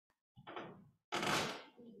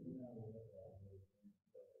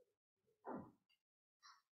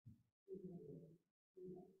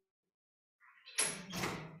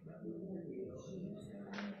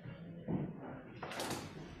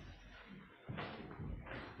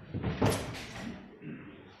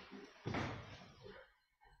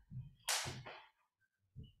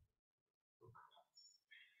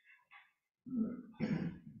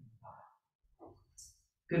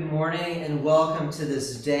Good morning and welcome to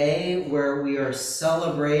this day where we are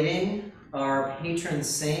celebrating our patron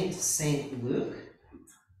saint, Saint Luke.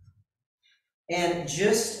 And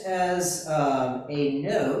just as a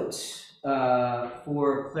note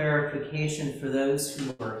for clarification for those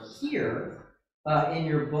who are here, in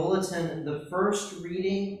your bulletin, the first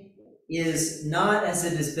reading is not as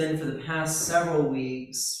it has been for the past several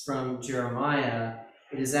weeks from Jeremiah.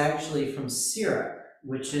 It is actually from Sirach,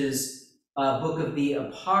 which is a book of the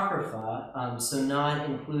Apocrypha, so not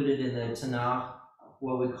included in the Tanakh,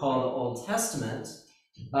 what we call the Old Testament,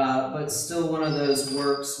 but still one of those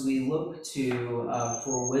works we look to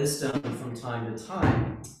for wisdom from time to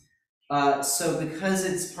time. So because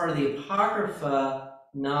it's part of the Apocrypha,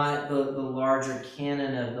 not the larger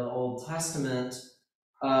canon of the Old Testament,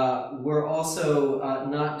 we're also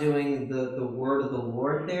not doing the word of the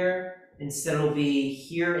Lord there. Instead, it'll be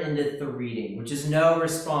 "Hear endeth the reading," which is no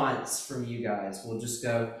response from you guys. We'll just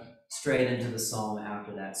go straight into the psalm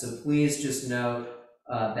after that. So please just note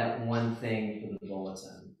that one thing for the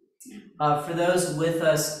bulletin. For those with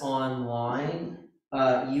us online,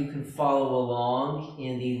 you can follow along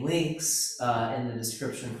in the links in the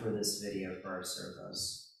description for this video for our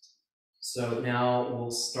service. So now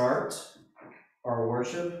we'll start our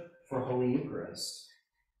worship for Holy Eucharist.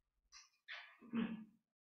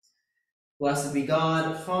 Blessed be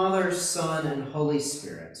God, Father, Son, and Holy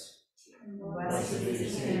Spirit. Blessed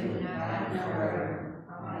is him now and forever.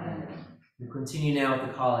 Amen. We continue now with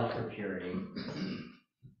the Collect for Purity.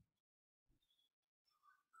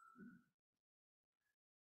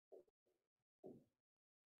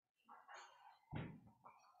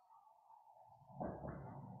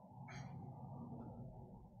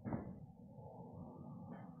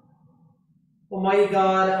 Almighty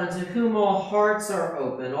God, unto whom all hearts are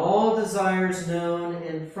open, all desires known,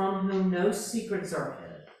 and from whom no secrets are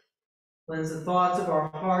hid, cleanse the thoughts of our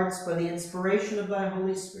hearts by the inspiration of thy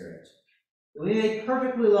Holy Spirit, that we may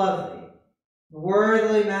perfectly love thee, and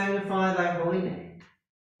worthily magnify thy holy name,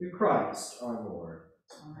 through Christ our Lord.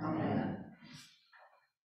 Amen.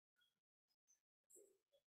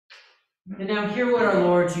 And now hear what our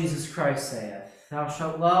Lord Jesus Christ saith. Thou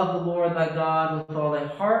shalt love the Lord thy God with all thy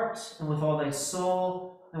heart, and with all thy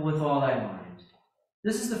soul, and with all thy mind.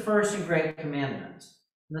 This is the first and great commandment.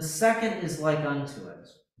 And the second is like unto it.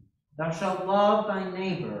 Thou shalt love thy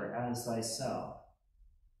neighbor as thyself.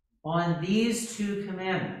 On these two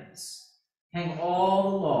commandments hang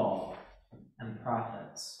all the law and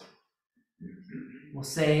prophets. We'll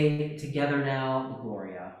say together now the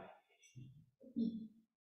Gloria.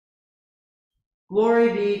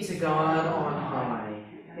 Glory be to God on high,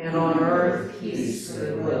 and on earth peace,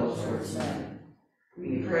 goodwill towards men.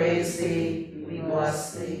 We praise thee, we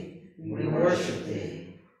bless thee, we worship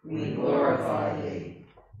thee, we glorify thee.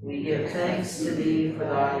 We give thanks to thee for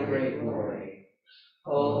thy great glory.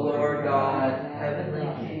 O Lord God,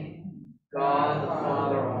 heavenly King, God the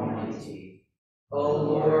Father Almighty, O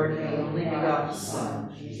Lord, the only begotten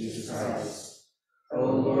Son, Jesus Christ, O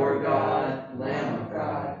Lord God, Lamb of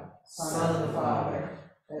God, Son of the Father,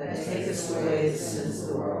 that takest away the sins of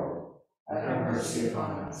the world, have mercy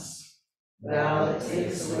upon us. Thou that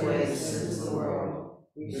takest away the sins of the world,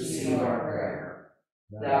 receive our prayer.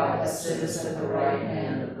 Thou that sittest at the right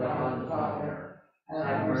hand of God the Father,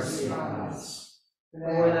 have mercy upon us.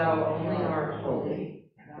 For thou only art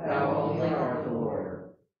holy, thou only art the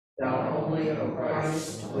Lord, thou only, O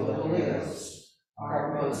Christ, with the Holy Ghost,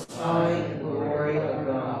 art most high in the glory of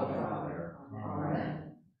God the Father. Amen.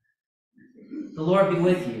 The Lord be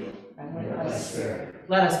with you. And with thy spirit.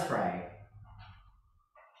 Let us pray.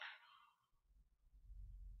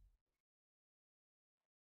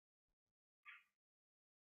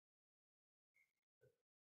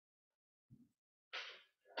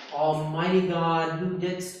 Almighty God, who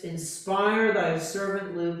didst inspire thy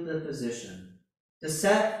servant Luke the physician to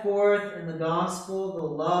set forth in the gospel the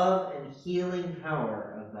love and healing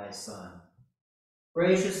power of thy Son,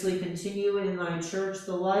 graciously continue in thy church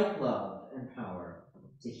the like love and power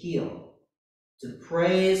to heal, to the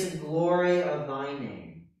praise and glory of thy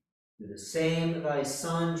name, through the same thy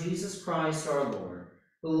Son, Jesus Christ our Lord,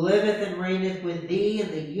 who liveth and reigneth with thee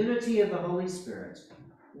in the unity of the Holy Spirit,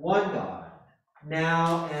 one God,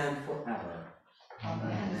 now and forever.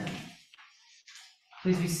 Amen.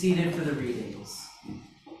 Please be seated for the readings.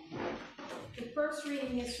 The first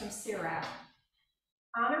reading is from Sirach.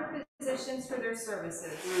 Honor physicians for their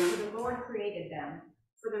services, for the Lord created them.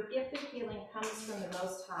 For their gift of healing comes from the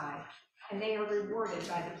Most High, and they are rewarded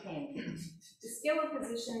by the King. The skill of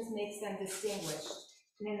physicians makes them distinguished,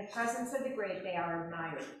 and in the presence of the great they are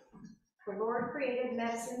admired. The Lord created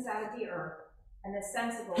medicines out of the earth, and the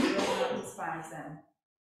sensible will not despise them.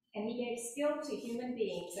 And he gave skill to human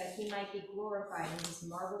beings that he might be glorified in his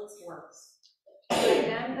marvelous works. By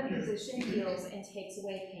them the physician heals and takes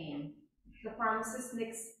away pain. The pharmacist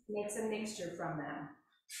makes a mixture from them.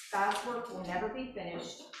 God's work will never be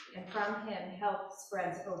finished, and from him health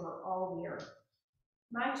spreads over all the earth.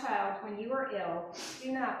 My child, when you are ill,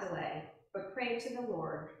 do not delay, but pray to the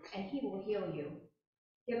Lord, and he will heal you.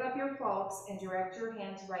 Give up your faults and direct your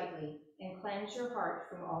hands rightly, and cleanse your heart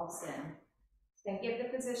from all sin. Then give the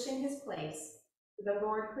physician his place, for the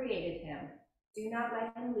Lord created him. Do not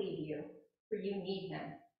let him leave you, for you need him.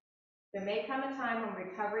 There may come a time when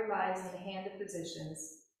recovery lies in the hand of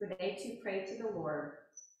physicians, for they too pray to the Lord,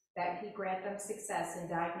 that he grant them success in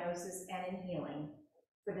diagnosis and in healing,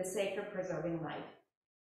 for the sake of preserving life.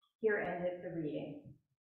 Here endeth the reading.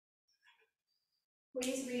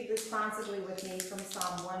 Please read responsibly with me from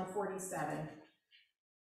Psalm 147.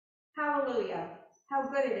 Hallelujah! How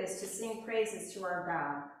good it is to sing praises to our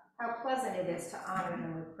God. How pleasant it is to honor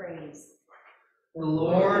him with praise. The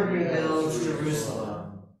Lord rebuilds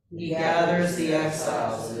Jerusalem. He gathers the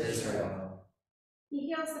exiles of Israel. He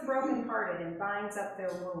heals the brokenhearted and binds up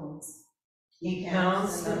their wounds. He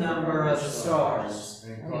counts the number of the stars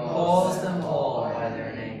and calls them all by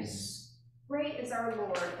their names. Great is our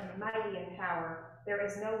Lord and mighty in power. There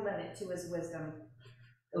is no limit to his wisdom.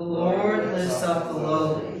 The Lord lifts up the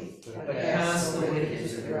lowly, but casts the wicked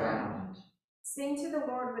to the ground. Sing to the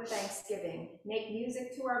Lord with thanksgiving. Make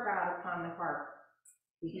music to our God upon the harp.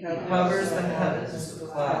 He covers the heavens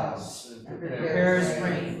with clouds and prepares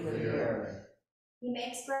rain for the earth. He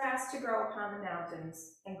makes grass to grow upon the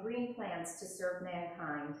mountains and green plants to serve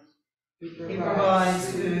mankind. He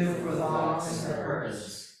provides food for the flocks and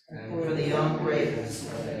herds and for the young ravens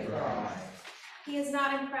when they cry. He is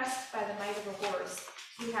not impressed by the might of a horse.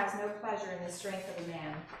 He has no pleasure in the strength of a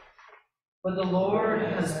man. But the Lord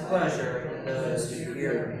has pleasure in those who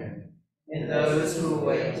fear him, in those who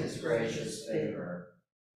await his gracious favor.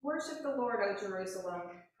 Worship the Lord, O Jerusalem.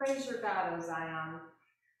 Praise your God, O Zion.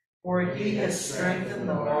 For he has strengthened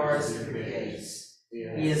the bars of your gates.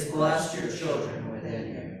 He has blessed your children within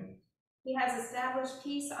you. He has established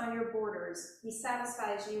peace on your borders. He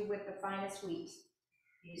satisfies you with the finest wheat.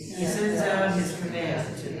 He sends out his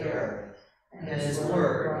command to the earth, and his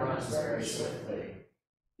word runs very swiftly.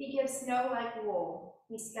 He gives snow like wool.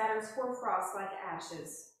 He scatters hoarfrost like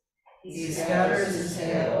ashes. He scatters his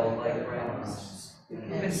hail like raindrops. Who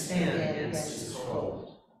can stand against his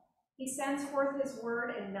cold? He sends forth his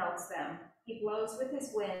word and melts them. He blows with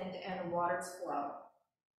his wind, and the waters flow.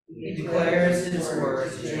 He declares his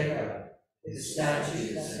word to Jacob, his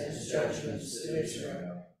statutes and his judgments to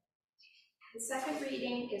Israel. The second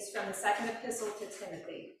reading is from the second epistle to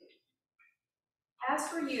Timothy. As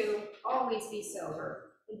for you, always be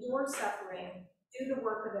sober, endure suffering, do the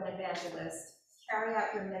work of an evangelist, carry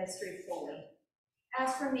out your ministry fully.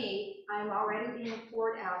 As for me, I am already being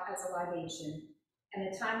poured out as a libation, and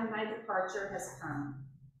the time of my departure has come.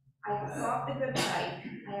 I have fought the good fight,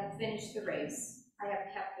 I have finished the race, I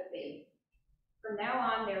have kept the faith. From now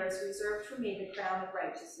on there is reserved for me the crown of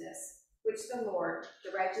righteousness, which the Lord,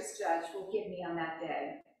 the righteous judge, will give me on that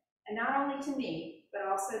day, and not only to me, but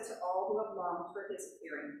also to all who have longed for his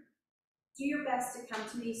appearing. Do your best to come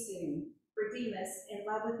to me soon, for Demas, in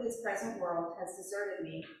love with his present world, has deserted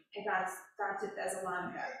me and gone to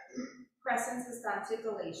Thessalonica. Crescens has gone to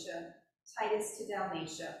Galatia, Titus to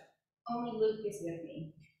Dalmatia. Only Luke is with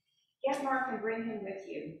me. Get Mark and bring him with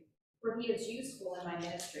you, for he is useful in my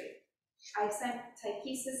ministry. I have sent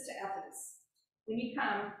Tychicus to Ephesus. When you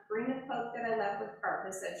come, bring the cloak that I left with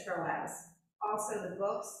Carpus at Troas, also the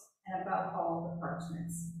books, and above all, the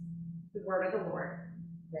parchments. The word of the Lord.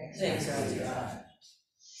 Thanks be to God.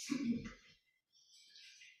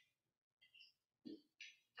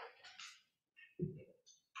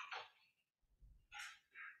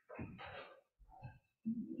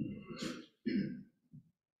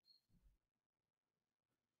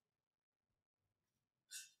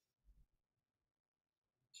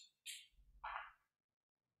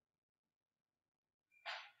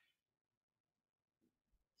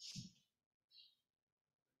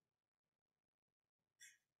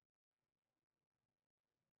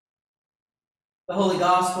 The Holy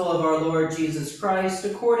Gospel of our Lord Jesus Christ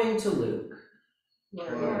according to Luke.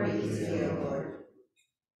 Glory to you, Lord.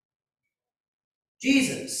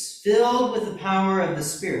 Jesus, filled with the power of the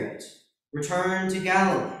Spirit, returned to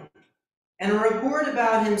Galilee, and a report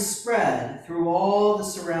about him spread through all the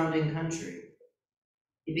surrounding country.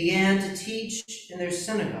 He began to teach in their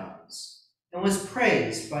synagogues and was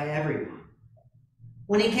praised by everyone.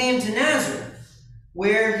 When he came to Nazareth,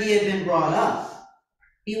 where he had been brought up,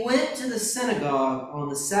 He went to the synagogue on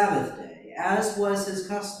the Sabbath day, as was his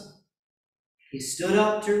custom. He stood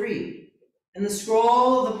up to read, and the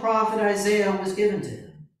scroll of the prophet Isaiah was given to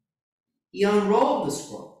him. He unrolled the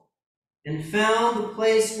scroll and found the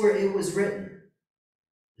place where it was written,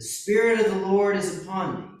 "The Spirit of the Lord is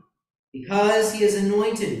upon me, because he has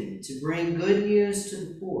anointed me to bring good news to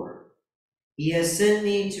the poor. He has sent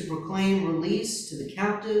me to proclaim release to the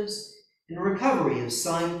captives and recovery of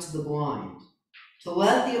sight to the blind, to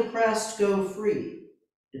let the oppressed go free,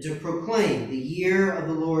 and to proclaim the year of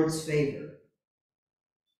the Lord's favor."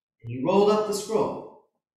 And he rolled up the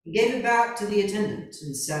scroll and gave it back to the attendant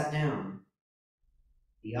and sat down.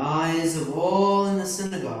 The eyes of all in the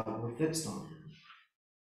synagogue were fixed on him.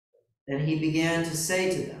 Then he began to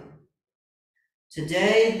say to them,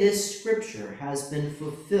 "Today this scripture has been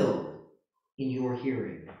fulfilled in your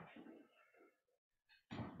hearing."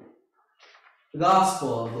 The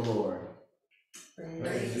Gospel of the Lord.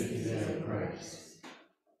 Praise be to Christ.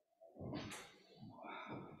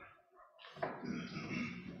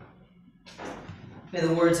 May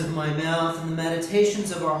the words of my mouth and the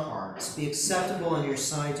meditations of our hearts be acceptable in your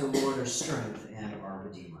sight, O Lord, our strength and our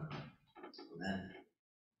Redeemer. Amen.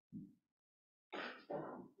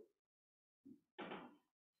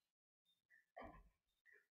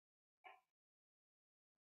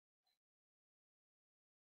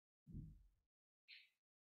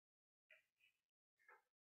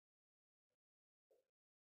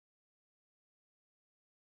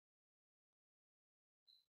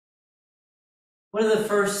 One of the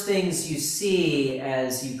first things you see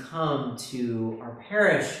as you come to our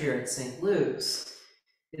parish here at St. Luke's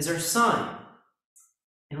is our sign.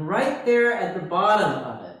 And right there at the bottom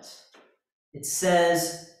of it, it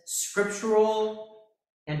says scriptural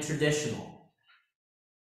and traditional.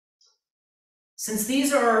 Since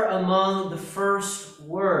these are among the first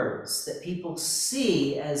words that people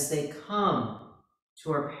see as they come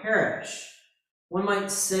to our parish, one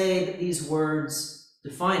might say that these words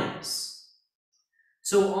define us.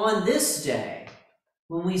 So on this day,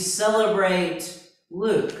 when we celebrate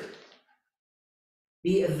Luke,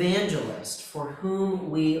 the evangelist for whom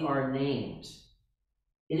we are named,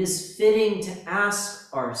 it is fitting to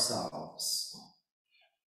ask ourselves,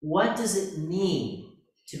 what does it mean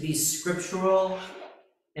to be scriptural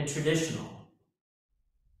and traditional?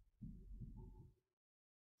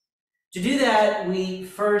 To do that, we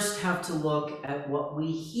first have to look at what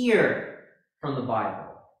we hear from the Bible.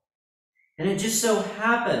 And it just so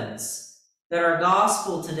happens that our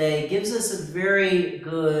gospel today gives us a very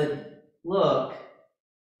good look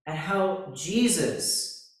at how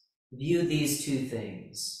Jesus viewed these two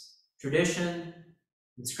things, tradition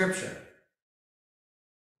and scripture.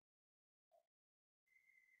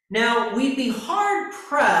 Now, we'd be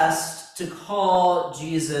hard-pressed to call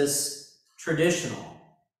Jesus traditional,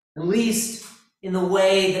 at least in the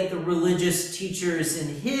way that the religious teachers in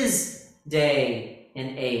his day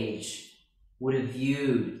and age would have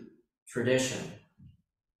viewed tradition.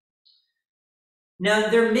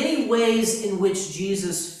 Now, there are many ways in which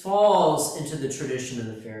Jesus falls into the tradition of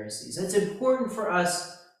the Pharisees. That's important for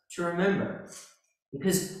us to remember,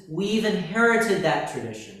 because we've inherited that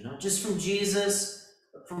tradition, not just from Jesus,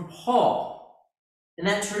 but from Paul. And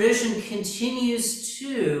that tradition continues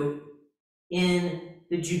too in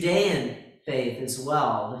the Judean faith as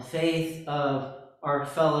well, the faith of our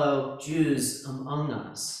fellow Jews among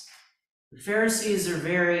us. The Pharisees are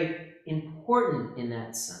very important in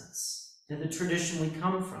that sense, to the tradition we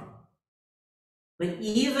come from. But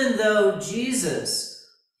even though Jesus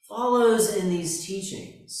follows in these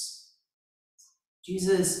teachings,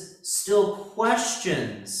 Jesus still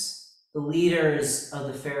questions the leaders of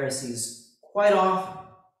the Pharisees quite often.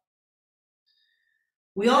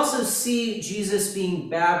 We also see Jesus being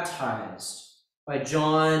baptized by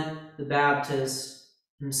John the Baptist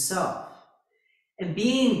himself. And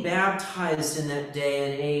being baptized in that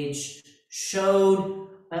day and age showed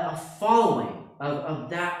a following of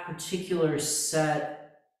that particular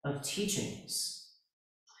set of teachings.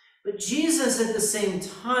 But Jesus, at the same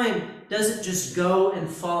time, doesn't just go and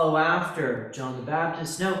follow after John the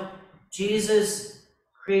Baptist. No, Jesus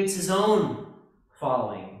creates his own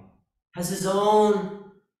following, has his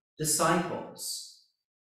own disciples.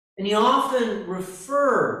 And he often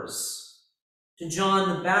refers to John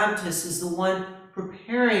the Baptist as the one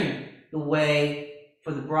preparing the way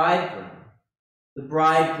for the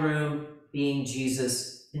bridegroom being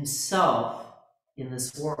Jesus himself in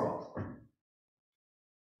this world.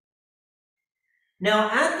 Now,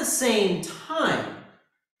 at the same time,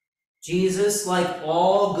 Jesus, like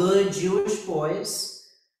all good Jewish boys,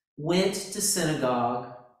 went to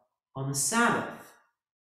synagogue on the Sabbath.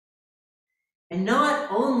 And not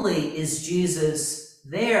only is Jesus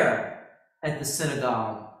there at the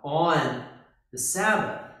synagogue on the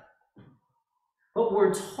Sabbath, but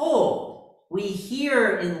we're told, we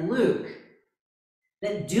hear in Luke,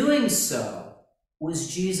 that doing so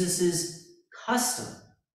was Jesus's custom.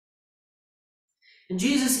 And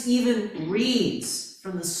Jesus even reads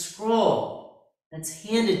from the scroll that's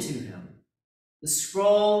handed to him, the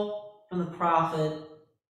scroll from the prophet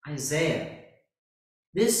Isaiah.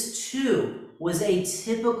 This too was a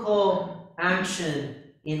typical action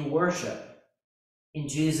in worship in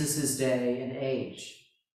Jesus' day and age.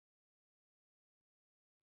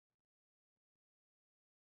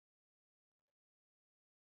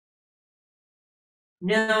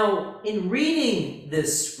 Now, in reading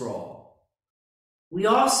this scroll, we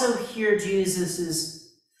also hear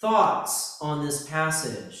Jesus' thoughts on this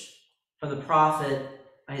passage from the prophet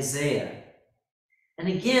Isaiah. And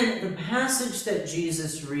again, the passage that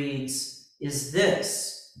Jesus reads is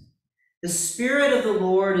this: "The Spirit of the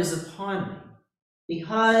Lord is upon me,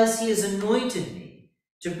 because he has anointed me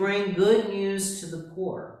to bring good news to the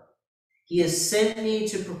poor. He has sent me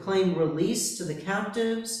to proclaim release to the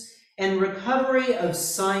captives and recovery of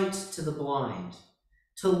sight to the blind,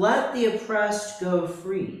 to let the oppressed go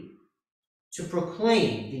free, to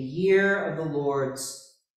proclaim the year of the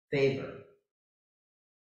Lord's favor."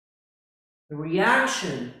 The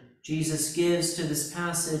reaction Jesus gives to this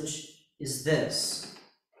passage is this: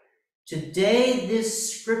 today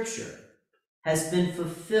this scripture has been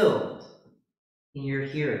fulfilled in your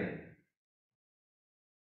hearing.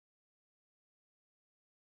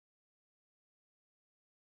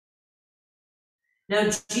 Now,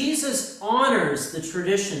 Jesus honors the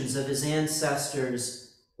traditions of his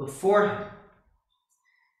ancestors before him.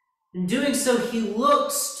 In doing so, he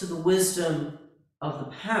looks to the wisdom of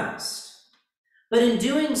the past. But in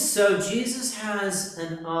doing so, Jesus has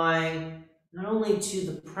an eye not only to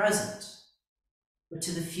the present, but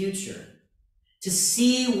to the future, to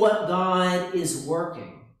see what God is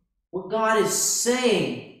working, what God is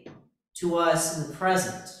saying to us in the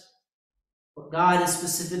present, what God is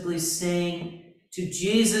specifically saying to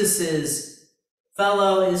Jesus's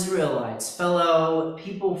fellow Israelites, fellow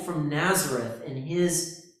people from Nazareth in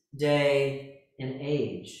his day and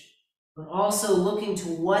age, but also looking to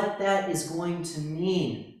what that is going to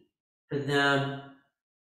mean for them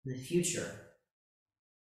in the future.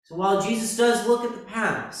 So while Jesus does look at the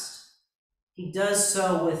past, he does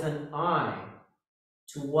so with an eye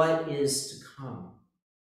to what is to come.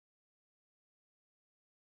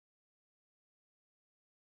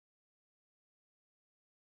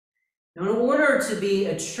 Now, in order to be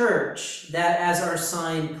a church that, as our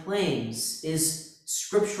sign claims, is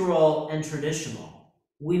scriptural and traditional,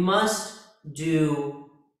 we must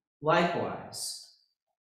do likewise.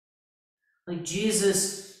 Like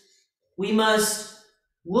Jesus, we must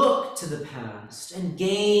look to the past and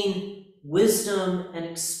gain wisdom and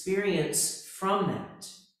experience from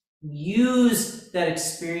that. Use that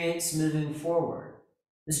experience moving forward,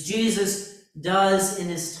 as Jesus does in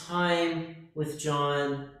his time with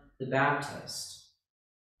John the Baptist.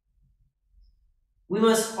 We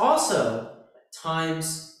must also, at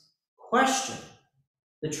times, question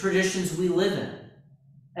the traditions we live in,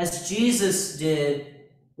 as Jesus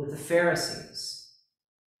did with the Pharisees.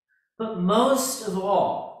 But most of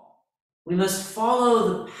all, we must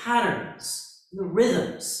follow the patterns, the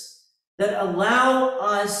rhythms that allow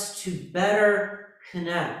us to better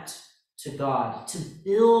connect to God, to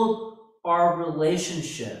build our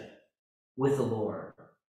relationship with the Lord,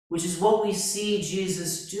 which is what we see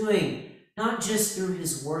Jesus doing, not just through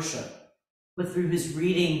his worship, but through his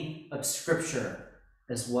reading of Scripture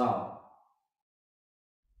as well.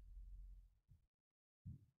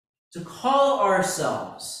 To call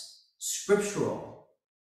ourselves scriptural,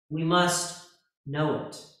 we must know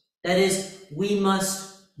it. That is, we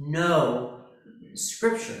must know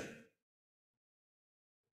Scripture.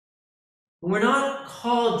 We're not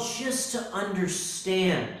called just to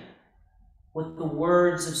understand what the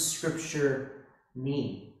words of Scripture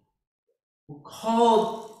mean. We're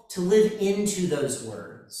called to live into those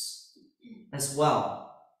words as well.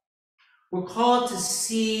 We're called to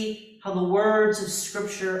see how the words of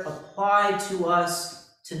Scripture apply to us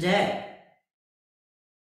today.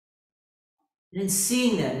 And in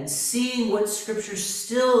seeing that, and seeing what Scripture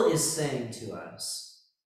still is saying to us,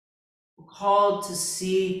 we're called to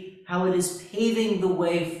see how it is paving the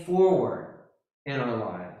way forward in our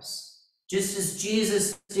lives, just as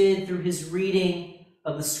Jesus did through his reading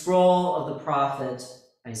of the scroll of the prophet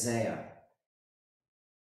Isaiah.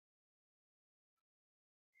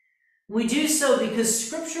 We do so because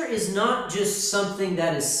Scripture is not just something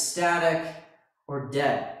that is static or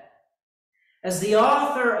dead. As the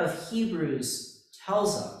author of Hebrews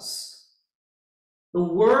tells us, the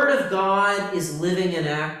Word of God is living and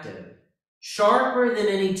active, sharper than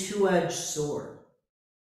any two-edged sword.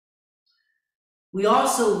 We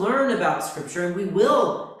also learn about Scripture, and we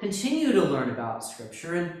will continue to learn about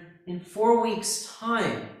Scripture. And in 4 weeks'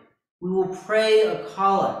 time, we will pray a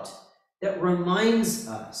collect that reminds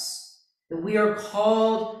us that we are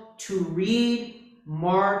called to read,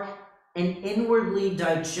 mark, and inwardly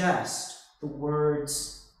digest the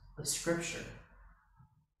words of Scripture.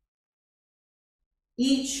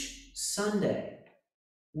 Each Sunday,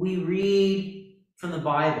 we read from the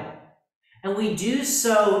Bible, and we do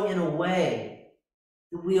so in a way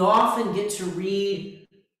that we often get to read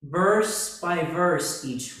verse by verse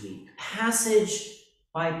each week, passage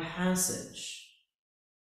by passage.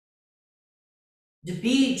 To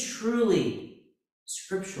be truly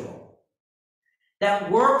scriptural,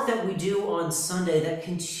 that work that we do on Sunday, that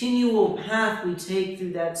continual path we take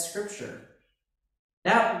through that Scripture,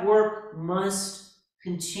 that work must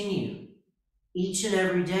continue each and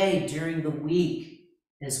every day during the week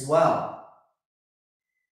as well.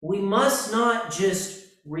 We must not just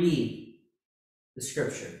read the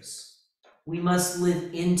Scriptures. We must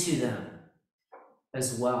live into them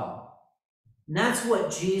as well. And that's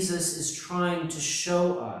what Jesus is trying to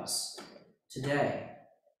show us today.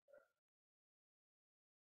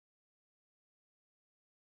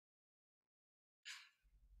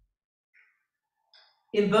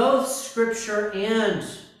 In both Scripture and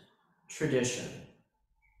tradition,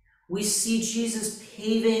 we see Jesus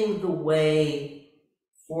paving the way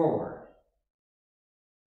forward.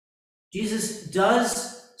 Jesus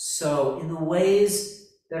does so in the ways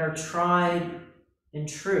that are tried and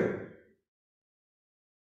true.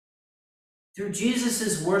 Through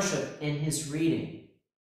Jesus' worship and his reading,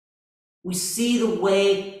 we see the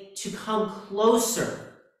way to come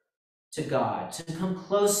closer to God, to come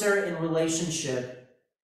closer in relationship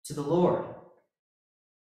to the Lord.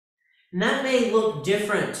 And that may look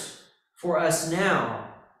different for us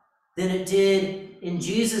now than it did in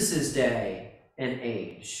Jesus' day and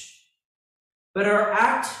age. But our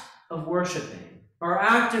act of worshiping, our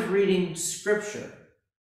act of reading Scripture,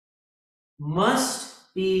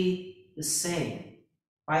 must be the same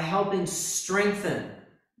by helping strengthen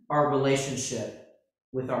our relationship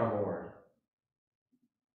with our Lord.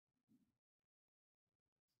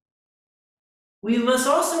 We must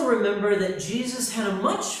also remember that Jesus had a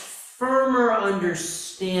much firmer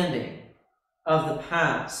understanding of the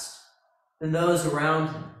past than those around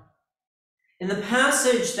him. In the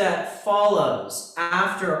passage that follows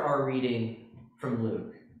after our reading from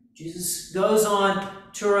Luke, Jesus goes on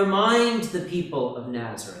to remind the people of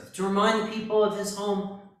Nazareth, to remind the people of his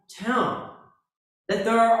hometown, that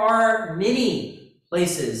there are many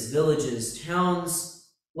places, villages, towns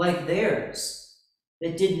like theirs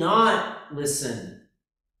that did not listen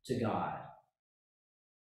to God.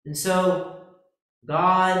 And so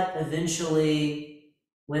God eventually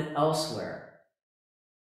went elsewhere.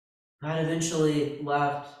 God eventually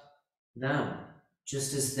left them,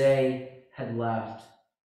 just as they had left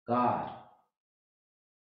God.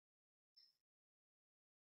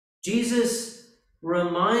 Jesus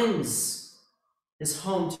reminds his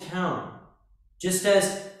hometown, just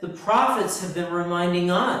as the prophets have been reminding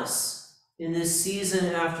us in this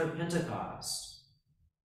season after Pentecost,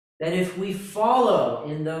 that if we follow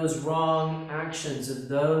in those wrong actions of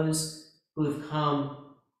those who have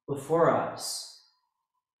come before us,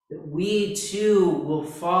 that we too will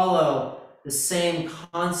follow the same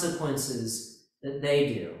consequences that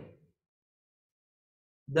they do.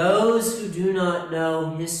 Those who do not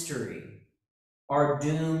know history are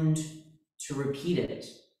doomed to repeat it.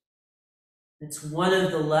 It's one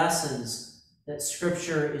of the lessons that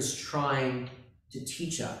Scripture is trying to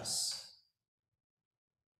teach us.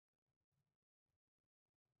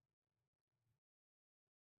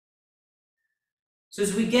 So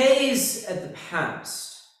as we gaze at the past,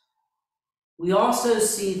 we also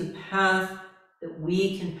see the path that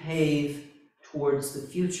we can pave towards the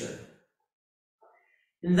future.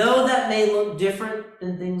 And though that may look different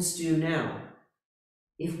than things do now,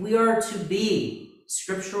 if we are to be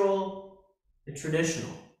scriptural and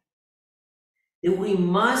traditional, then we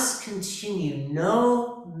must continue,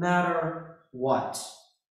 no matter what,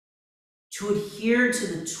 to adhere to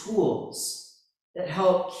the tools that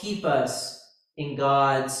help keep us in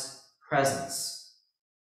God's presence.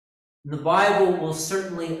 And the Bible will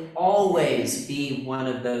certainly always be one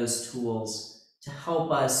of those tools to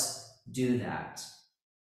help us do that.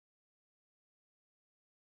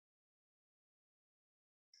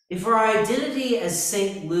 If our identity as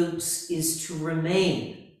St. Luke's is to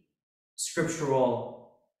remain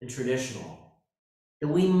scriptural and traditional, that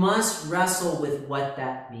we must wrestle with what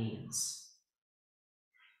that means.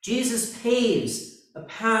 Jesus paves a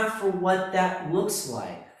path for what that looks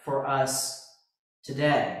like for us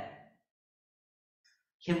today.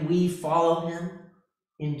 Can we follow him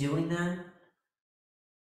in doing that?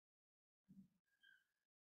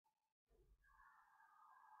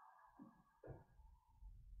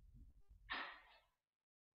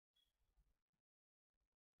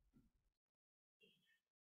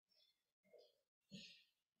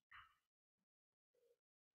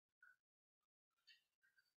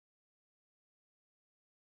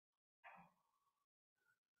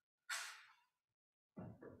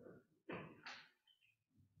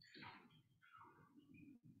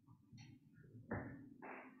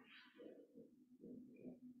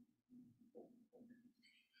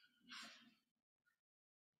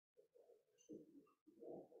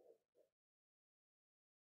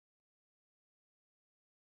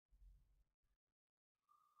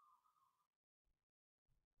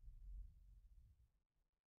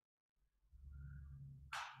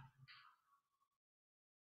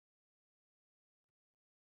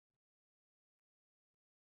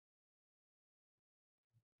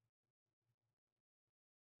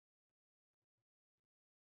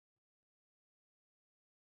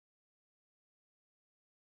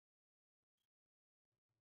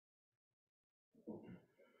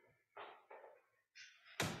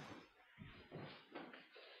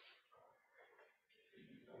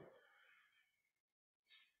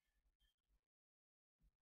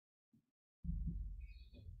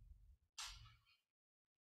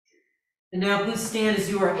 And now please stand as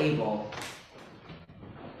you are able.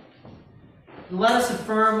 And let us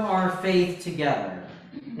affirm our faith together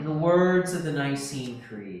in the words of the Nicene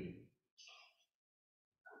Creed.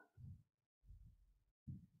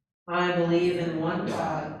 I believe in one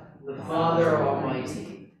God, the Father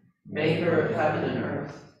Almighty, maker of heaven and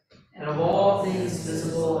earth, and of all things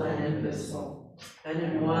visible and invisible, and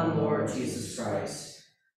in one Lord Jesus Christ,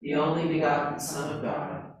 the only begotten Son of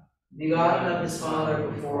God, begotten of his Father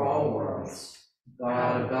before all worlds,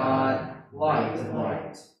 God of God, light of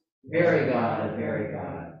light, very God of very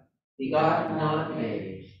God, begotten, not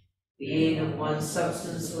made, being of one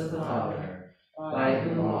substance with the Father, by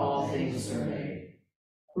whom all things are made,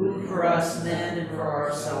 who for us men and for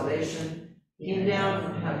our salvation came down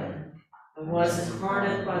from heaven, and was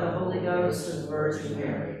incarnate by the Holy Ghost of the Virgin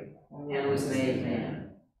Mary, and was made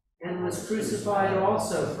man, and was crucified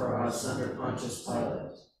also for us under Pontius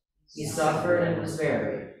Pilate. He suffered and was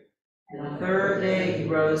buried, and the third day he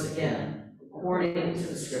rose again, according to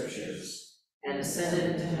the Scriptures, and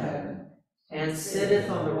ascended into heaven, and sitteth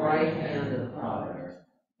on the right hand of the Father.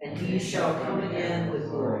 And he shall come again with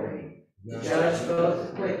glory, to judge both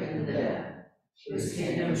the quick and the dead, whose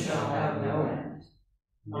kingdom shall have no end.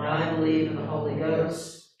 And I believe in the Holy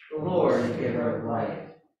Ghost, the Lord and giver of life,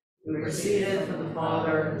 who proceeded from the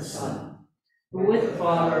Father and the Son, who with the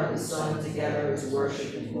Father and the Son together is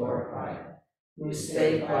worshipped and glorified, who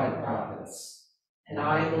spake by the prophets. And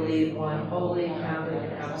I believe one holy,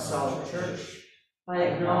 Catholic, and Apostolic Church. I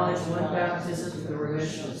acknowledge one baptism for the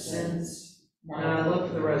remission of sins, and I look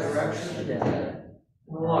for the resurrection of the dead,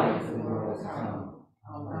 and the life of the world to come.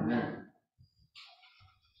 Amen.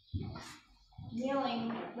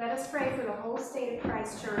 Kneeling, let us pray for the whole state of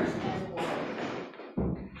Christ Church and the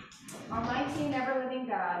world. Almighty and ever-living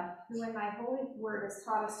God, who in thy holy word has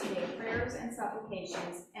taught us to make prayers and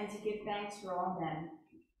supplications, and to give thanks for all men,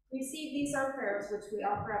 receive these our prayers which we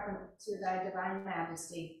offer up to thy divine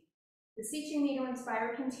majesty, beseeching thee to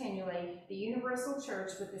inspire continually the universal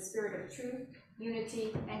church with the spirit of truth,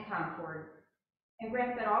 unity, and concord, and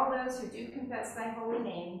grant that all those who do confess thy holy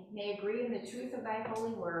name may agree in the truth of thy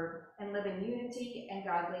holy word, and live in unity and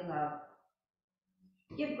godly love.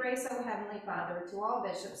 Give grace, O Heavenly Father, to all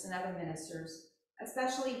bishops and other ministers,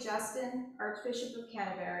 especially Justin, Archbishop of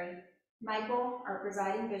Canterbury, Michael, our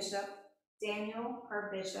presiding bishop, Daniel,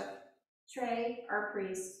 our bishop, Trey, our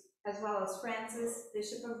priest, as well as Francis,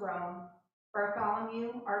 Bishop of Rome,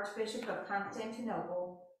 Bartholomew, Archbishop of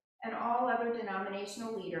Constantinople, and all other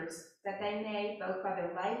denominational leaders, that they may, both by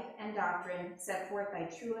their life and doctrine, set forth thy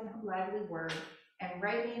true and lively word, and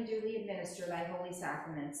rightly and duly administer thy holy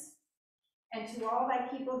sacraments. And to all thy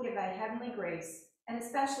people give thy heavenly grace, and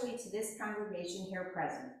especially to this congregation here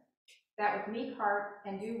present, that with meek heart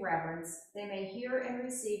and due reverence they may hear and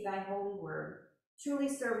receive thy holy word, truly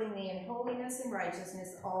serving thee in holiness and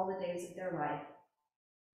righteousness all the days of their life.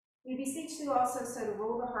 We beseech thee also so to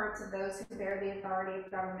rule the hearts of those who bear the authority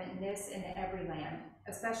of government in this and every land,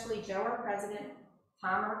 especially Joe, our president,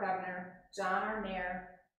 Tom, our governor, John, our mayor,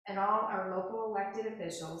 and all our local elected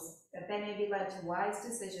officials, that they may be led to wise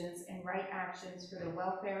decisions and right actions for the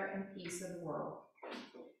welfare and peace of the world.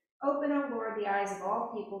 Open, O Lord, the eyes of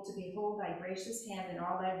all people to behold thy gracious hand in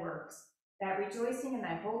all thy works, that rejoicing in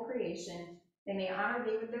thy whole creation, they may honor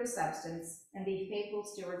thee with their substance and be faithful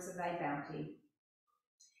stewards of thy bounty.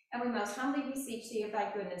 And we most humbly beseech thee of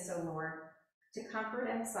thy goodness, O Lord, to comfort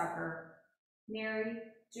and succor Mary,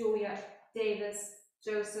 Julia, Davis,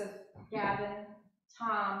 Joseph, Gavin,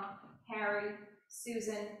 Tom, Harry,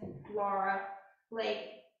 Susan, Laura, Blake,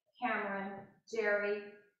 Cameron, Jerry,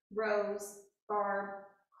 Rose, Barb,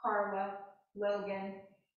 Carla, Logan,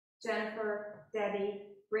 Jennifer, Debbie,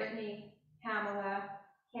 Brittany, Pamela,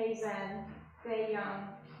 Kayzen, Faye Young,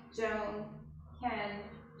 Joan, Ken,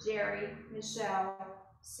 Jerry, Michelle,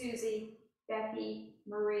 Susie, Becky,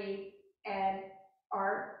 Marie, Ed,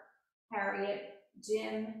 Art, Harriet,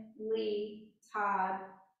 Jim, Lee, Todd,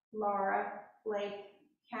 Laura, Blake,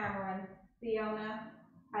 Cameron, Fiona,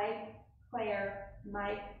 Ike, Claire,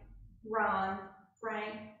 Mike, Ron,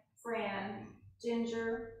 Frank, Fran,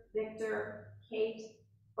 Ginger, Victor, Kate,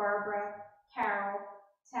 Barbara, Carol,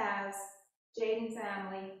 Taz, Jaden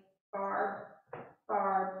family, Barb,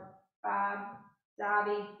 Bob,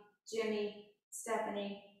 Dobby, Jimmy,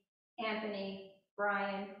 Stephanie, Anthony,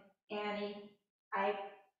 Brian, Annie, Ike,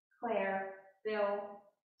 Claire, Bill,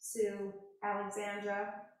 Sue,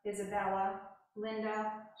 Alexandra, Isabella,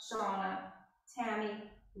 Linda, Shauna, Tammy,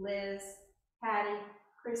 Liz, Patty,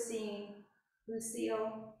 Christine,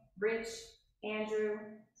 Lucille, Rich, Andrew,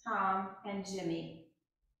 Tom, and Jimmy.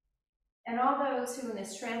 And all those who in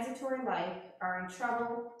this transitory life are in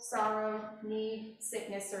trouble, sorrow, need,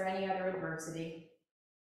 sickness, or any other adversity.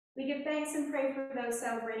 We give thanks and pray for those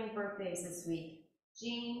celebrating birthdays this week: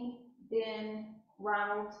 Jean, Ben,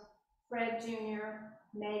 Ronald, Fred Jr.,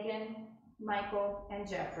 Megan, Michael, and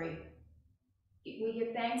Jeffrey. We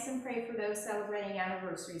give thanks and pray for those celebrating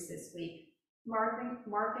anniversaries this week: Mark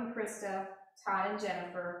and Krista, Todd and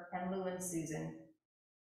Jennifer, and Lou and Susan.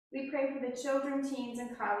 We pray for the children, teens,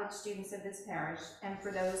 and college students of this parish, and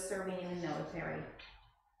for those serving in the military.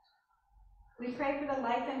 We pray for the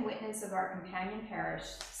life and witness of our companion parish,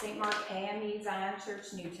 St. Mark AME Zion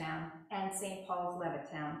Church, Newtown, and St. Paul's,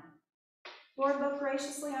 Levittown. Lord, look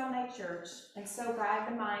graciously on thy church, and so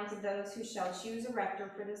guide the minds of those who shall choose a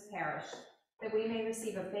rector for this parish, that we may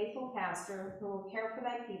receive a faithful pastor who will care for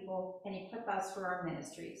thy people and equip us for our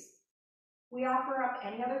ministries. We offer up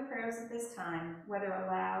any other prayers at this time, whether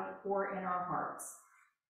aloud or in our hearts.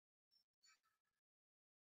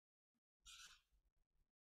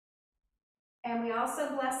 And we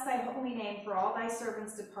also bless thy holy name for all thy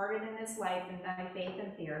servants departed in this life in thy faith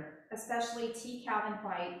and fear, especially T. Calvin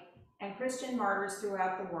White and Christian martyrs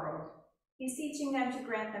throughout the world, beseeching them to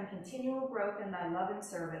grant them continual growth in thy love and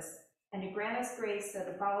service, and to grant us grace so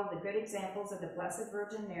to follow the good examples of the Blessed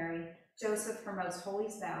Virgin Mary, Joseph, her most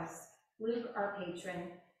holy spouse, Luke, our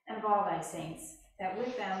patron, and of all thy saints, that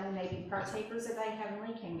with them we may be partakers of thy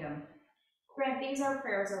heavenly kingdom. Grant these our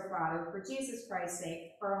prayers, O Father, for Jesus Christ's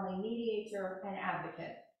sake, our only mediator and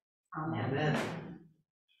advocate. Amen.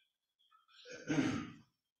 Amen.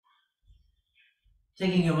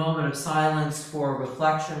 Taking a moment of silence for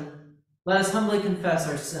reflection, let us humbly confess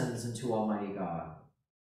our sins unto Almighty God.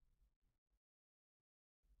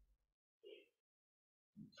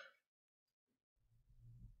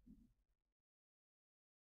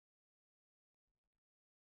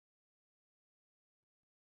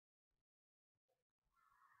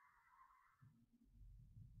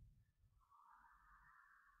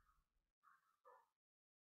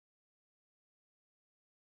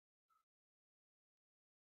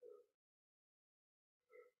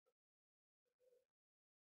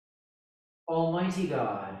 Almighty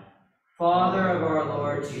God, Father of our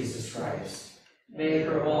Lord Jesus Christ,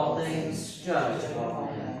 maker of all things, judge of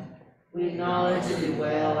all men, we acknowledge and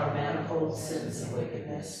bewail our manifold sins and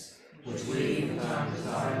wickedness, which we from time to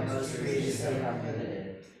time most grievously have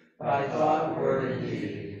committed, by thought, word, and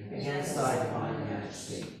deed, against thy divine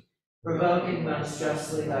majesty, provoking most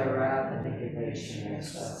justly thy wrath and indignation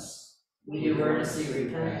against us. We do earnestly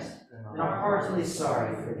repent, and are heartily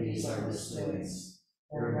sorry for these our misdoings.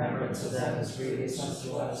 The remembrance of them is grievous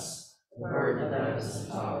unto us, the burden of them is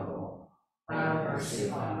intolerable. Have mercy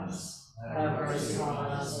upon us. Have mercy upon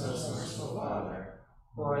us, most merciful Father,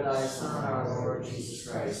 for thy Son, our Lord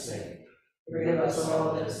Jesus Christ's sake. Forgive us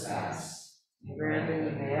all that is past, and grant that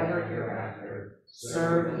we may ever hereafter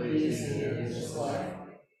serve and please thee in this life,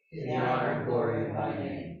 in the honor and glory of thy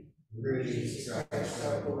name, through Jesus Christ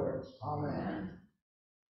our Lord. Amen.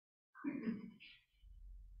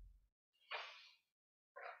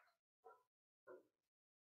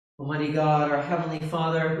 Almighty God, our heavenly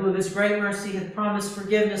Father, who of his great mercy hath promised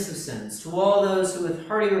forgiveness of sins to all those who with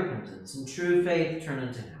hearty repentance and true faith turn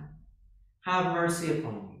unto him, have mercy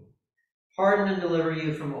upon you, pardon and deliver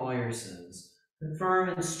you from all your sins, confirm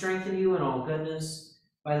and strengthen you in all goodness,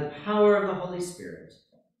 by the power of the Holy Spirit,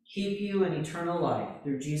 keep you in eternal life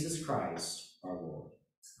through Jesus Christ our Lord.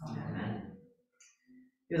 Amen.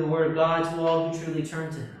 Hear the word of God to all who truly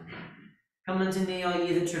turn to him. Come unto me, all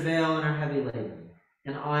ye that travail and are heavy laden,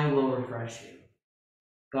 and I will refresh you.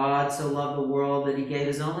 God so loved the world that he gave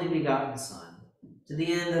his only begotten Son, to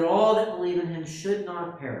the end that all that believe in him should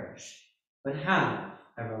not perish, but have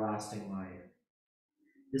everlasting life.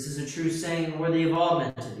 This is a true saying worthy of all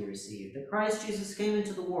men to be received, that Christ Jesus came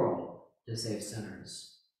into the world to save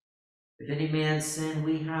sinners. If any man sin,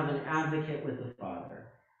 we have an advocate with the Father,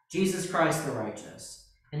 Jesus Christ the righteous,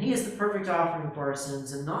 and he is the perfect offering for our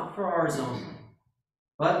sins, and not for ours only,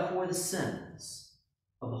 but for the sins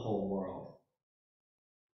of the whole world.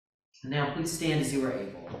 And now please stand as you are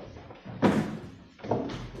able.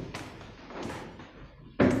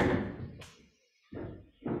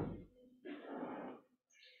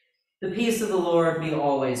 The peace of the Lord be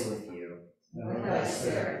always with you. With thy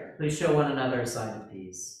spirit. Please show one another a sign of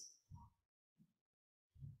peace.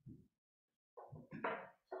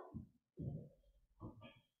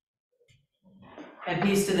 And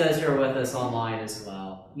peace to those who are with us online as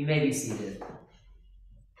well. You may be seated.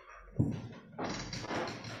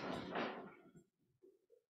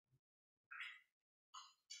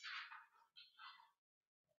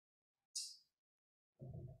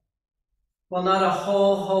 Well, not a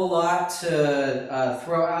whole lot to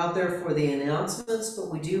throw out there for the announcements, but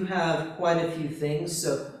we do have quite a few things.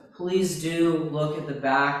 So please do look at the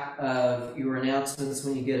back of your announcements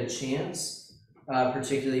when you get a chance,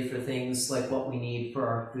 particularly for things like what we need for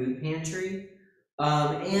our food pantry,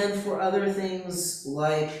 and for other things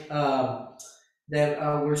like that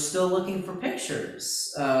we're still looking for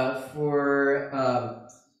pictures for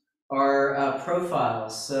our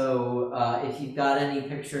profiles. So if you've got any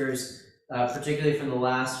pictures, particularly from the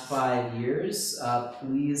last 5 years,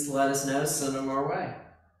 please let us know, send them our way.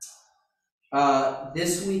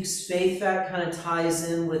 This week's Faith Fact kind of ties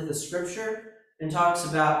in with the scripture and talks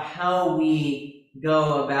about how we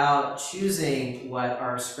go about choosing what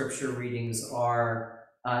our scripture readings are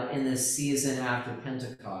in this season after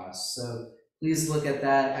Pentecost. So please look at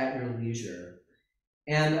that at your leisure.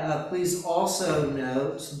 And please also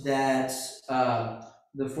note that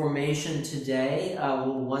the formation today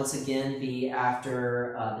will once again be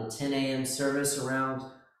after the 10 a.m. service around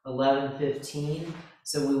 11:15.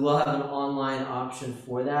 So we will have an online option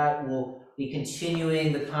for that. We'll be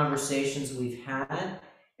continuing the conversations we've had,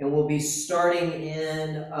 and we'll be starting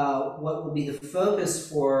in what will be the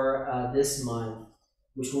focus for this month,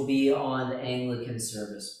 which will be on the Anglican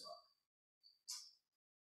service book.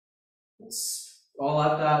 That's all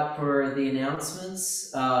I've got for the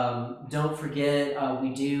announcements. Don't forget, we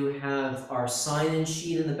do have our sign-in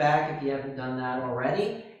sheet in the back if you haven't done that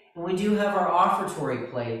already. And we do have our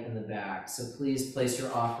offertory plate in the back, so please place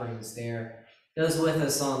your offerings there. Those with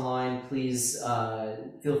us online, please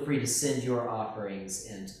feel free to send your offerings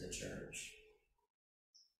into the church.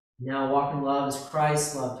 Now walk in love as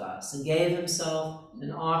Christ loved us and gave himself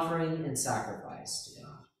an offering and sacrifice to God.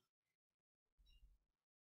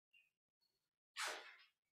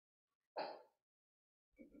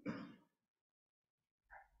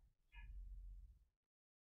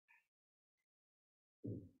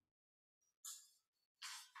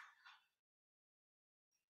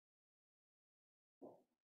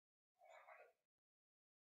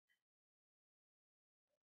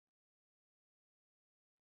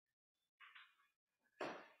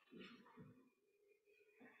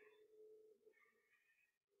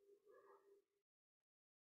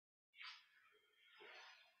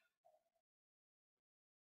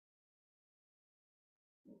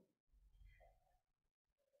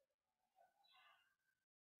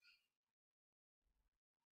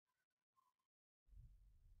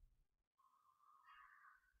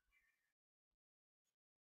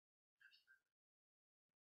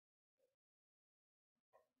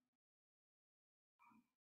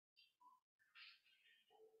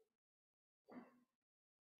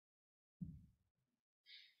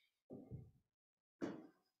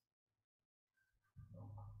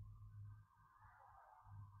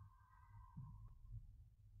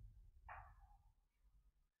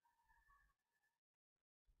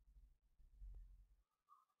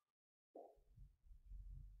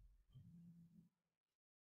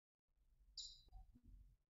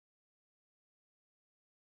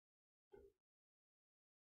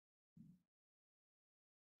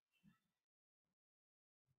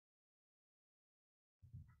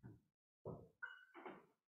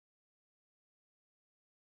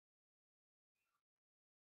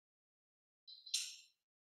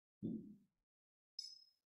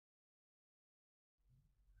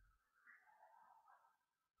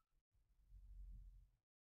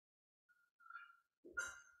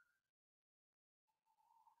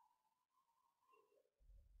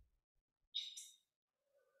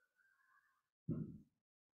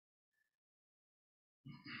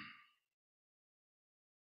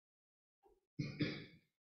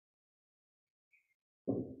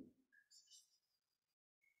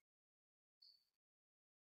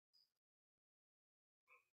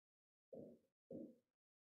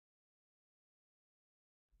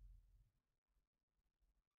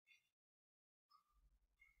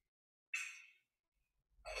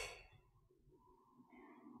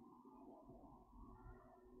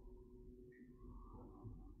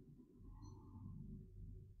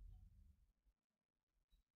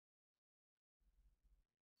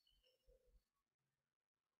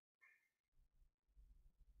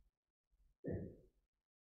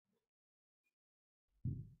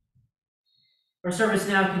 Our service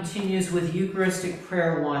now continues with Eucharistic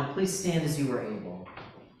Prayer 1. Please stand as you are able.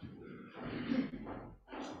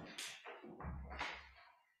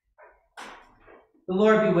 The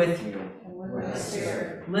Lord be with you. And with thy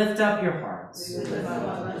spirit. Lift up your hearts. We lift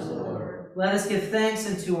up unto the Lord. Let us give thanks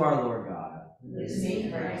unto our Lord God. It is meet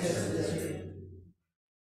for and just is due.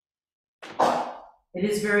 It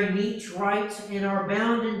is very meet, right, and our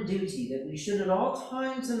bounden duty that we should at all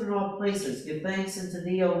times and in all places give thanks unto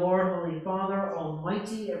thee, O Lord, Holy Father,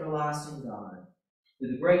 Almighty, everlasting God,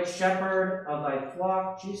 through the great Shepherd of thy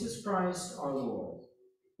flock, Jesus Christ our Lord,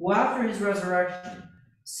 who after his resurrection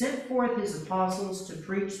sent forth his apostles to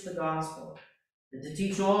preach the gospel and to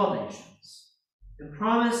teach all nations, and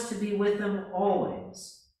promised to be with them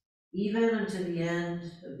always, even unto the end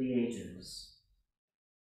of the ages.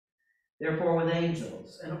 Therefore, with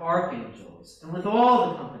angels and archangels, and with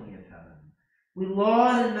all the company of heaven, we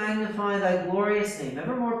laud and magnify thy glorious name,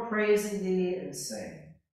 evermore praising thee and saying,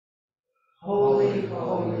 Holy,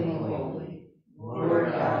 holy, holy,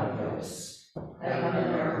 Lord God of hosts, heaven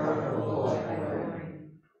and earth are full of thy glory.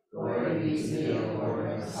 Glory be to thee, O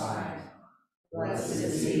Lord Most High. Blessed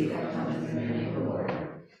is he that cometh in the name of the Lord.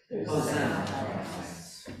 Hosanna in the highest.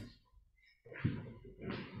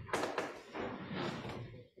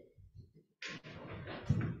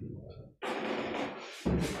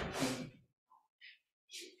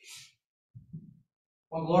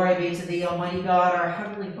 All glory be to thee, Almighty God, our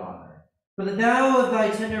heavenly Father, for that thou of thy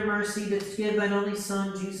tender mercy didst give thine only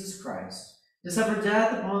Son, Jesus Christ, to suffer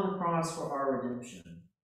death upon the cross for our redemption,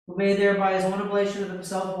 who made thereby his one oblation of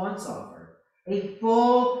himself once offered, a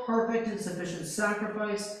full, perfect, and sufficient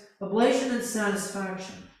sacrifice, oblation and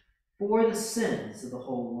satisfaction for the sins of the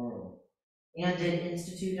whole world, and did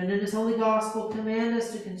institute and in his holy gospel command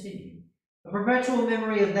us to continue a perpetual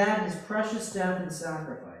memory of that his precious death and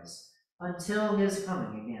sacrifice, until his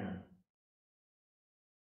coming again.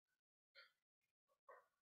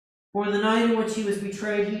 For the night in which he was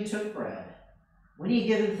betrayed, he took bread. When he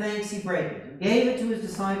had given thanks, he brake it, and gave it to his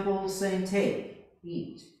disciples, saying, Take,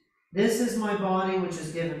 eat. This is my body, which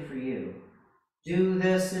is given for you. Do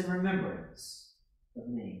this in remembrance of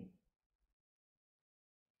me.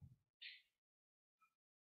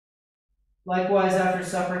 Likewise, after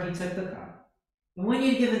supper, he took the cup. And when he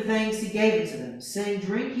had given thanks, he gave it to them, saying,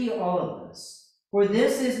 Drink ye all of this, for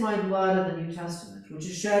this is my blood of the New Testament, which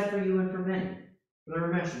is shed for you and for many, for the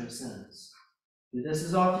remission of sins. Do this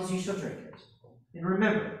as oft as ye shall drink it, in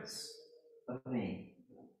remembrance of me.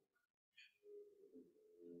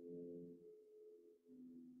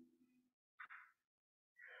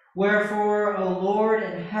 Wherefore, O Lord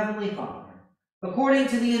and heavenly Father, according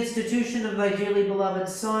to the institution of thy dearly beloved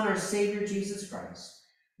Son, our Savior Jesus Christ,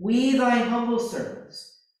 we, thy humble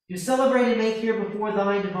servants, do celebrate and make here before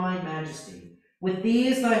thy divine majesty, with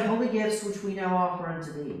these thy holy gifts which we now offer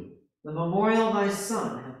unto thee, the memorial thy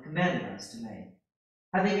Son hath commanded us to make,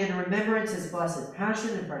 having in remembrance his blessed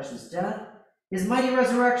passion and precious death, his mighty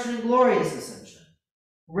resurrection and glorious ascension,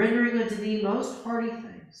 rendering unto thee most hearty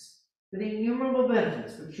thanks for the innumerable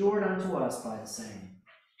benefits procured unto us by the same.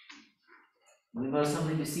 We most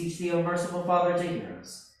humbly beseech thee, O merciful Father, to hear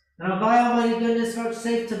us, and of thy almighty goodness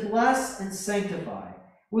vouchsafe to bless and sanctify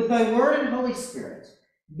with thy word and Holy Spirit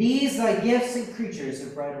these thy gifts and creatures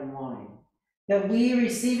of bread and wine, that we,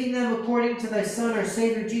 receiving them according to thy Son, our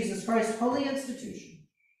Savior Jesus Christ, holy institution,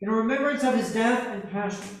 in remembrance of his death and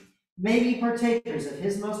passion, may be partakers of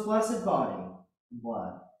his most blessed body and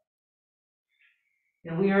blood.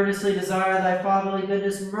 And we earnestly desire thy fatherly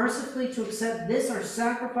goodness mercifully to accept this our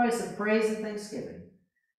sacrifice of praise and thanksgiving,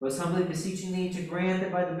 most humbly beseeching thee to grant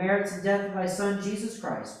that by the merits and death of thy Son, Jesus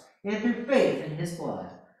Christ, and through faith in his blood,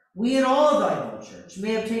 we and all of thy whole church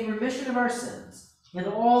may obtain remission of our sins and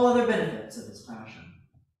all other benefits of his passion.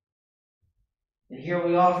 And here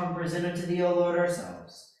we offer and present unto thee, O Lord,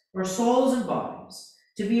 ourselves, our souls and bodies,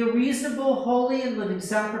 to be a reasonable, holy, and living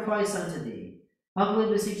sacrifice unto thee, humbly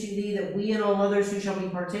beseeching thee that we and all others who shall be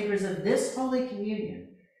partakers of this holy communion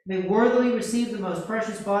may worthily receive the most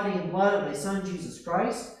precious body and blood of thy Son, Jesus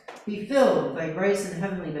Christ, be filled with thy grace and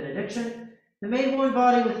heavenly benediction, and made one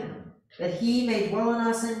body with him, that he may dwell in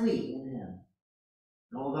us and we in him.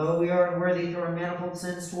 And although we are unworthy through our manifold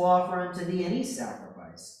sins to offer unto thee any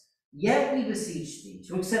sacrifice, yet we beseech thee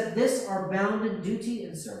to accept this our bounden duty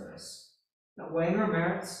and service, not weighing our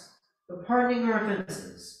merits, but pardoning our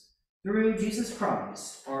offenses, through Jesus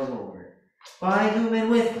Christ our Lord, by whom and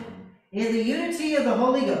with him, in the unity of the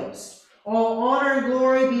Holy Ghost, all honor and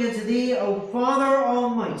glory be unto thee, O Father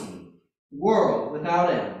Almighty, world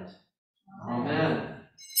without end. Amen.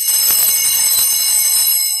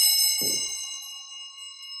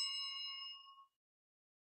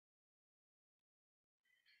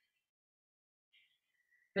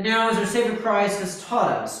 And now, as our Savior Christ has taught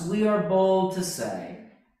us, we are bold to say,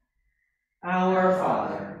 Our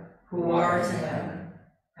Father, who art in heaven,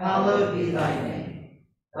 hallowed be thy name.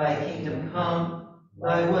 Thy kingdom come,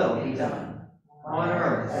 thy will be done, on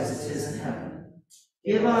earth as it is in heaven.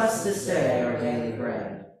 Give us this day our daily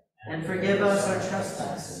bread, and forgive us our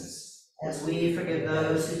trespasses, as we forgive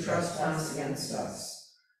those who trespass against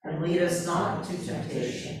us. And lead us not into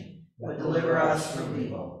temptation, but deliver us from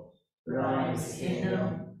evil. For thine is the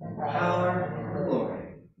kingdom, and power, and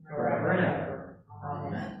glory, forever and ever.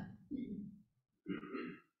 Amen.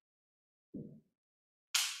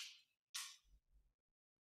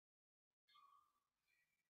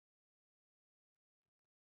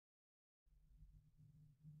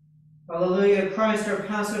 Hallelujah, Christ our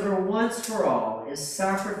Passover once for all is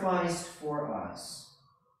sacrificed for us.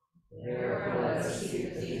 Therefore let us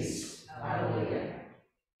keep the feast. Hallelujah.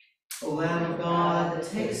 O Lamb of God that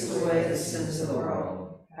takes away the sins of the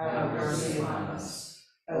world, have mercy on us.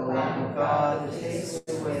 O Lamb of God that takes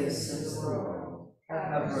away the sins of the world,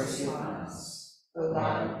 have mercy on us. O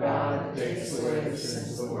Lamb of God that takes away the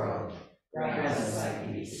sins of the world, grant us thy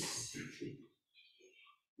peace.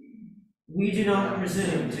 We do not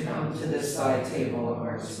presume to come to this thy table, O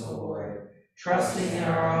merciful Lord, trusting in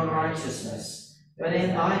our own righteousness, but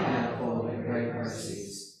in thy manifold and great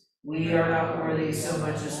mercies. We are not worthy so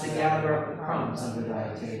much as to gather up the crumbs under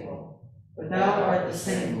thy table. But thou art the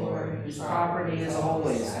same Lord, whose property is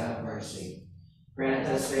always have mercy. Grant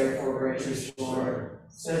us therefore, gracious Lord,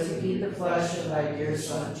 so to eat the flesh of thy dear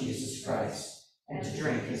Son, Jesus Christ, and to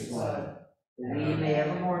drink his blood, that we may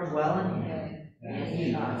evermore dwell in him, and he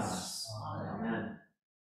in us. Amen.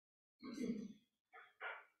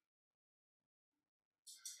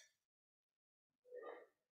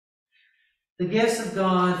 The gifts of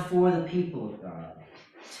God for the people of God.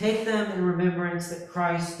 Take them in remembrance that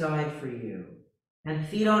Christ died for you, and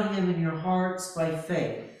feed on him in your hearts by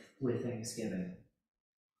faith with thanksgiving.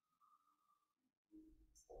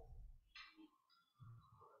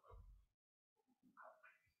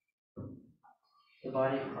 The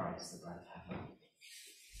body of Christ, the bread of heaven.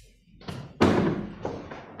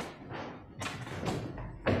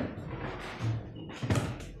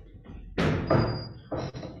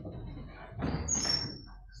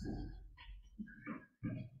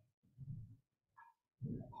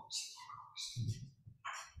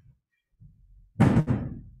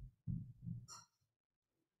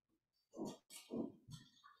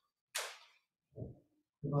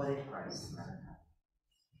 The body of Christ, the bread of heaven.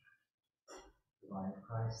 The body of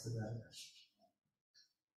Christ, the bread of heaven.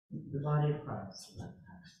 The body of Christ, the bread of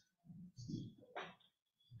heaven.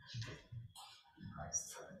 Christ,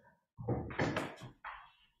 the bread of heaven.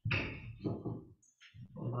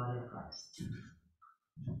 The body of Christ.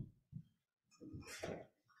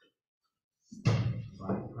 The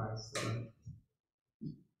body of Christ, the bread of heaven.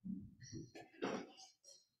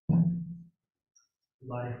 The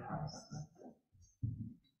body of Christ.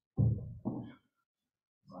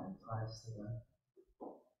 The body of Christ, the bread of heaven.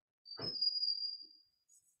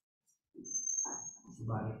 The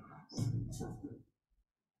body of Christ.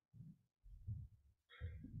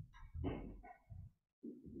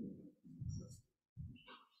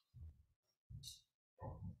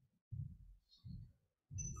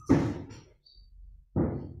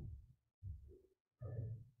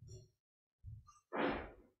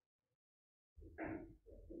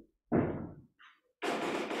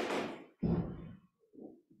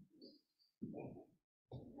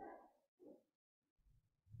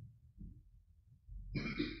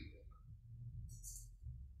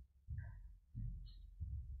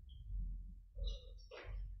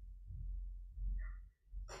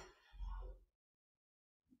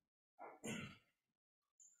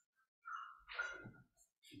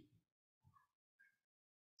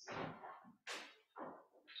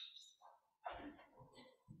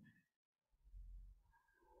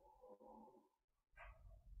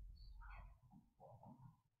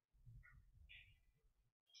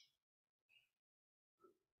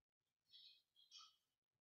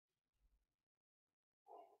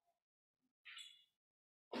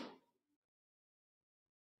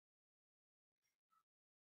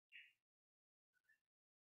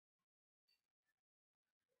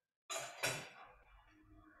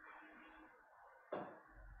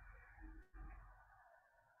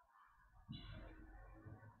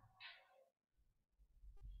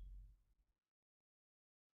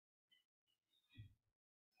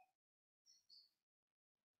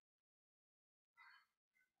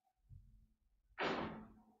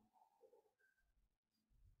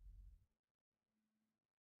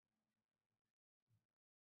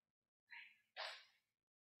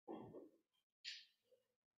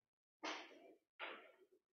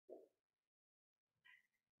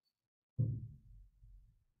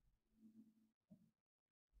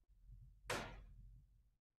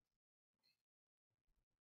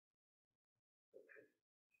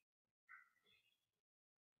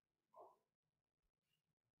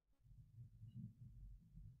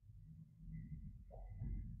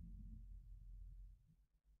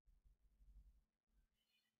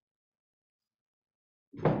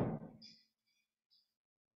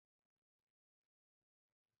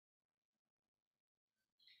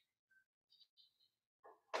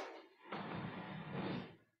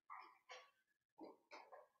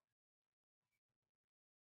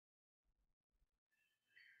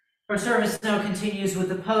 Our service now continues with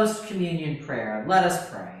the post-communion prayer. Let us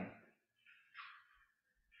pray.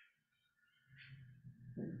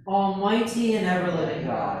 Almighty and ever-living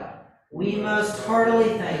God, we most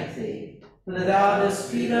heartily thank thee for that thou dost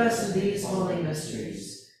feed us in these holy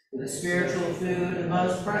mysteries with the spiritual food and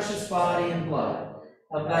most precious body and blood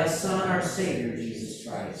of thy Son, our Savior, Jesus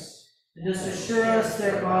Christ, and dost assure us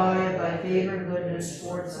thereby of thy favor and goodness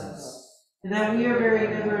towards us, and that we are very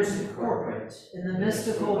members and corporate in the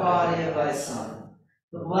mystical body of thy Son,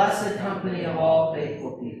 the blessed company of all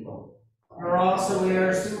faithful people, and are also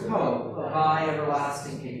heirs through hope of thy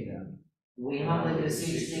everlasting kingdom. We humbly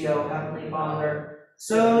beseech thee, O Heavenly Father,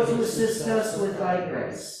 so to assist us with thy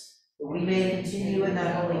grace, that we may continue in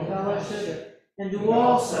that holy fellowship and do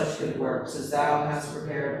all such good works as thou hast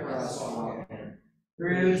prepared for us to walk in.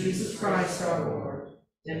 Through Jesus Christ our Lord,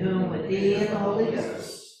 to whom with thee and the Holy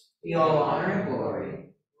Ghost be all honor and glory,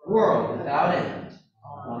 world without end.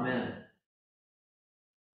 Amen.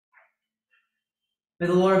 May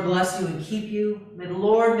the Lord bless you and keep you. May the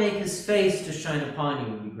Lord make his face to shine upon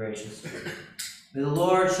you and be gracious to you. May the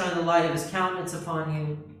Lord shine the light of his countenance upon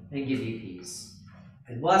you and give you peace.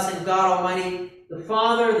 And the blessing of God Almighty, the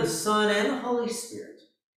Father, the Son, and the Holy Spirit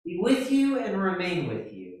be with you and remain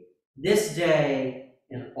with you this day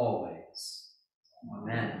and always.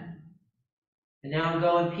 Amen. And now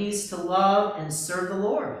go in peace to love and serve the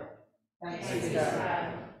Lord. Thanks be to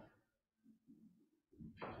God.